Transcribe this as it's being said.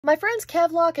My friends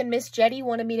Kevlock and Miss Jetty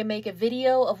wanted me to make a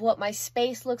video of what my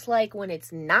space looks like when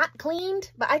it's not cleaned,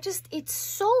 but it's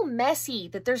so messy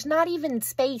that there's not even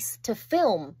space to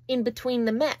film in between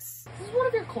the mess. This is one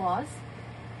of your claws.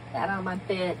 That on my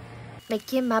bed.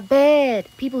 Making my bed.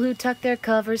 People who tuck their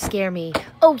covers scare me.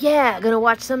 Oh yeah, gonna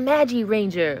watch some Magi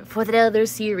Ranger for that other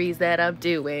series that I'm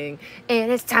doing. And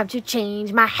it's time to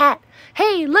change my hat.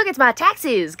 Hey, look, it's my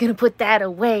taxes. Gonna put that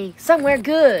away somewhere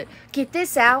good. Get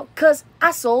this out, cause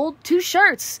I sold 2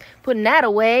 shirts. Putting that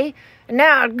away. And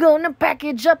now I'm gonna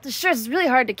package up the shirts. It's really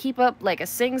hard to keep up like a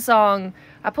sing-song.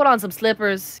 I put on some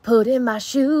slippers. Putting my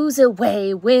shoes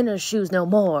away. Winter shoes no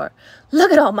more.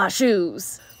 Look at all my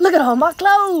shoes. Look at all my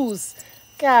clothes.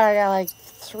 God, I got like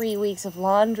 3 weeks of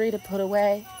laundry to put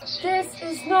away. This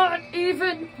is not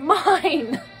even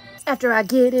mine. After I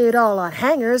get it all on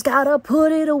hangers, gotta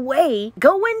put it away.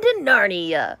 Going to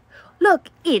Narnia. Look,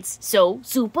 it's so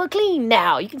super clean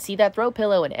now. You can see that throw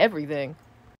pillow and everything.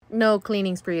 No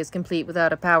cleaning spree is complete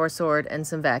without a power sword and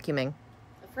some vacuuming.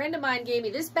 A friend of mine gave me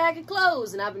this bag of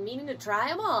clothes and I've been meaning to try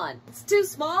them on. It's too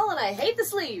small and I hate the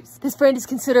sleeves. This friend is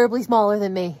considerably smaller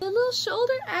than me. The little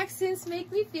shoulder accents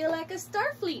make me feel like a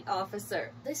Starfleet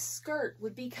officer. This skirt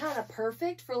would be kind of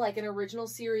perfect for like an original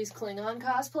series Klingon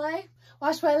cosplay.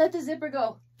 Watch while I let the zipper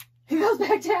go. It goes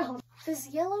back down. This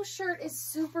yellow shirt is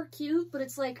super cute, but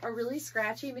it's like a really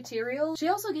scratchy material. She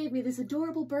also gave me this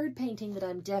adorable bird painting that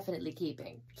I'm definitely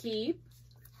keeping. Keep.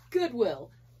 Goodwill.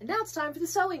 And now it's time for the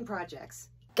sewing projects.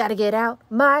 Gotta get out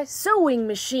my sewing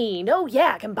machine. Oh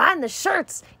yeah, combine the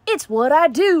shirts. It's what I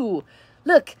do.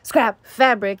 Look, scrap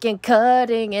fabric and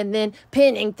cutting and then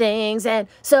pinning things and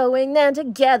sewing them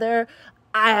together.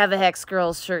 I have a Hex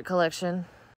Girls shirt collection.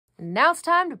 Now it's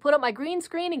time to put up my green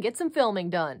screen and get some filming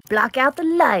done. Block out the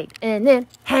light and then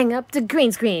hang up the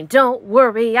green screen. Don't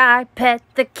worry, I pet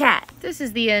the cat. This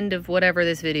is the end of whatever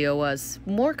this video was.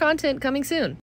 More content coming soon.